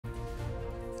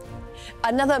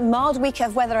Another mild week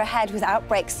of weather ahead with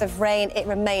outbreaks of rain. It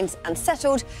remains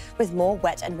unsettled with more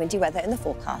wet and windy weather in the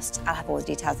forecast. I'll have all the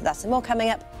details of that and more coming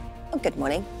up on Good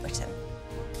Morning Britain.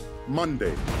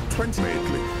 Monday,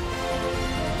 28th.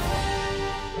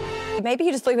 Maybe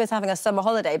you just thought you were having a summer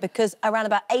holiday because around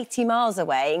about 80 miles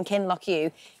away in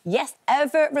Kinlochew, yes,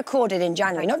 ever recorded in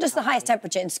January, not just the highest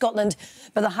temperature in Scotland,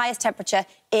 but the highest temperature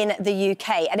in the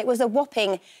UK. And it was a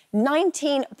whopping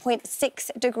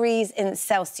 19.6 degrees in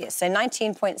Celsius. So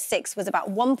 19.6 was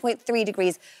about 1.3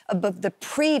 degrees above the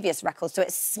previous record. So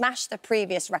it smashed the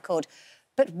previous record.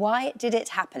 But why did it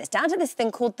happen? It's down to this thing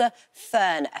called the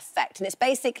Föhn effect. And it's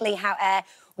basically how air,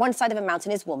 one side of a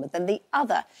mountain is warmer than the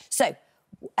other. So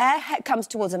air comes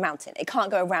towards a mountain. It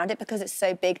can't go around it because it's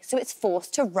so big, so it's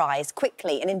forced to rise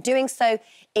quickly. And in doing so,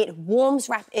 it warms,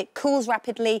 it cools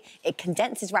rapidly, it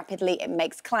condenses rapidly, it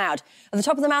makes cloud. At the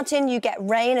top of the mountain, you get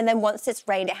rain, and then once it's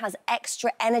rained, it has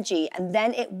extra energy, and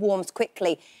then it warms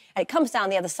quickly. And it comes down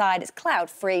the other side, it's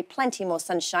cloud-free, plenty more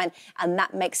sunshine, and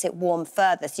that makes it warm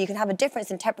further. So you can have a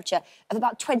difference in temperature of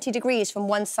about 20 degrees from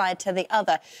one side to the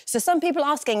other. So some people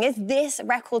are asking, is this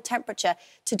record temperature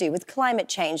to do with climate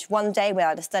change? One day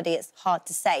without a study, it's hard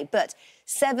to say. But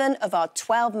 7 of our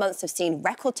 12 months have seen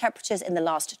record temperatures in the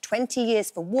last 20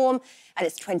 years for warm, and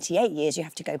it's 28 years you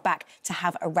have to go back to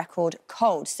have a record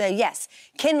cold. So yes,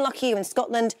 Kinlochew in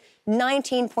Scotland,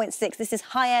 19.6. This is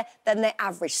higher than the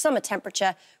average summer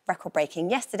temperature, record-breaking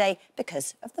yesterday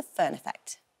because of the Föhn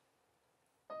effect.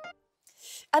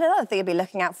 And another thing you'll be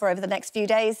looking out for over the next few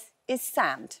days is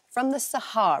sand from the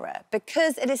Sahara,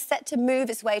 because it is set to move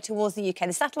its way towards the UK.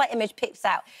 The satellite image picks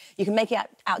out, you can make it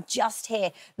out just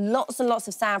here, lots and lots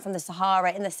of sand from the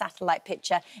Sahara in the satellite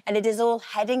picture, and it is all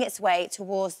heading its way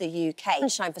towards the UK.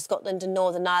 Sunshine for Scotland and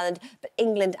Northern Ireland, but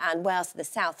England and Wales to the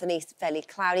south and east, fairly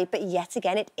cloudy, but yet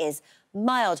again it is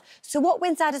mild. So what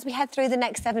wins out as we head through the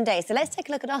next 7 days? So let's take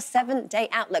a look at our 7-day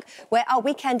outlook, where our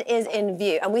weekend is in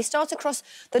view. And we start across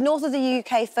the north of the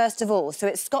UK first of all. So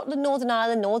it's Scotland, Northern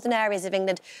Ireland, northern areas of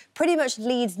England, pretty much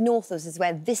leads northwards is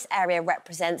where this area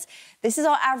represents. This is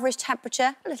our average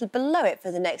temperature, a little below it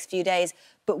for the next few days,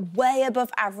 but way above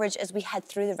average as we head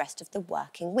through the rest of the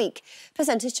working week.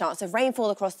 Percentage chance of rainfall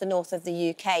across the north of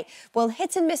the UK. Well,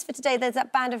 hit and miss for today. There's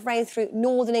that band of rain through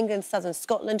northern England, southern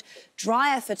Scotland.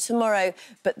 Drier for tomorrow,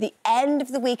 but the end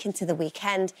of the week into the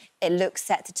weekend, it looks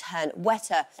set to turn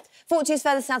wetter. Fortunes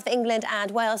further south for England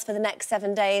and Wales for the next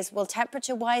 7 days. Well,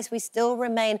 temperature-wise, we still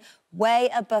remain way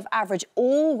above average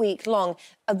all week long,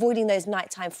 avoiding those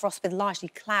nighttime frosts with largely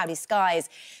cloudy skies.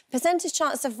 Percentage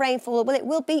chance of rainfall, well, it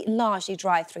will be largely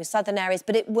dry through southern areas,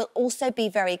 but it will also be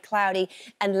very cloudy,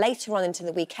 and later on into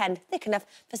the weekend, thick enough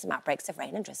for some outbreaks of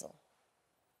rain and drizzle.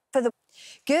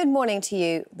 Good morning to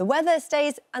you. The weather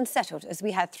stays unsettled as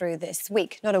we head through this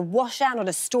week. Not a washout, not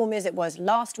as stormy as it was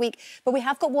last week, but we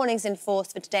have got warnings in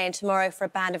force for today and tomorrow for a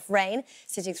band of rain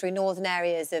sitting through northern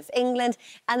areas of England.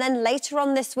 And then later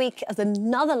on this week, as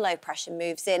another low pressure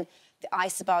moves in, the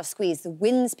isobar squeeze, the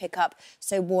winds pick up,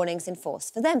 so warnings in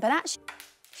force for them. But actually,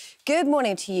 good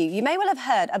morning to you. You may well have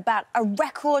heard about a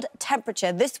record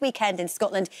temperature this weekend in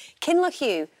Scotland.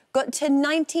 Kinlochew got to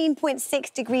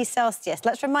 19.6 degrees Celsius.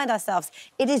 Let's remind ourselves,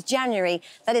 it is January.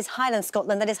 That is Highland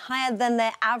Scotland. That is higher than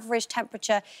their average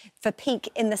temperature for peak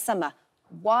in the summer.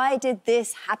 Why did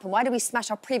this happen? Why did we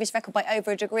smash our previous record by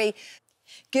over a degree?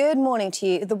 Good morning to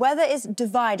you. The weather is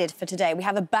divided for today. We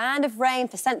have a band of rain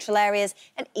for central areas,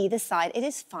 and either side it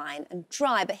is fine and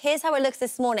dry. But here's how it looks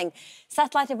this morning.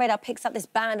 Satellite and radar picks up this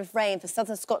band of rain for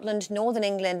southern Scotland, northern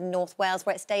England and North Wales,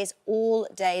 where it stays all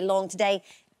day long today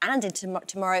and into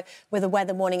tomorrow, with a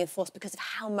weather warning in force because of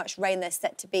how much rain there's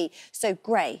set to be. So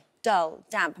grey, dull,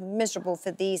 damp, miserable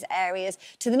for these areas.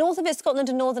 To the north of it, Scotland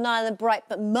and Northern Ireland, bright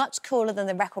but much cooler than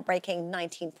the record-breaking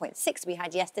 19.6 we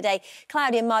had yesterday.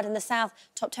 Cloudy and mud in the south,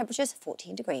 top temperatures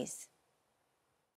 14 degrees.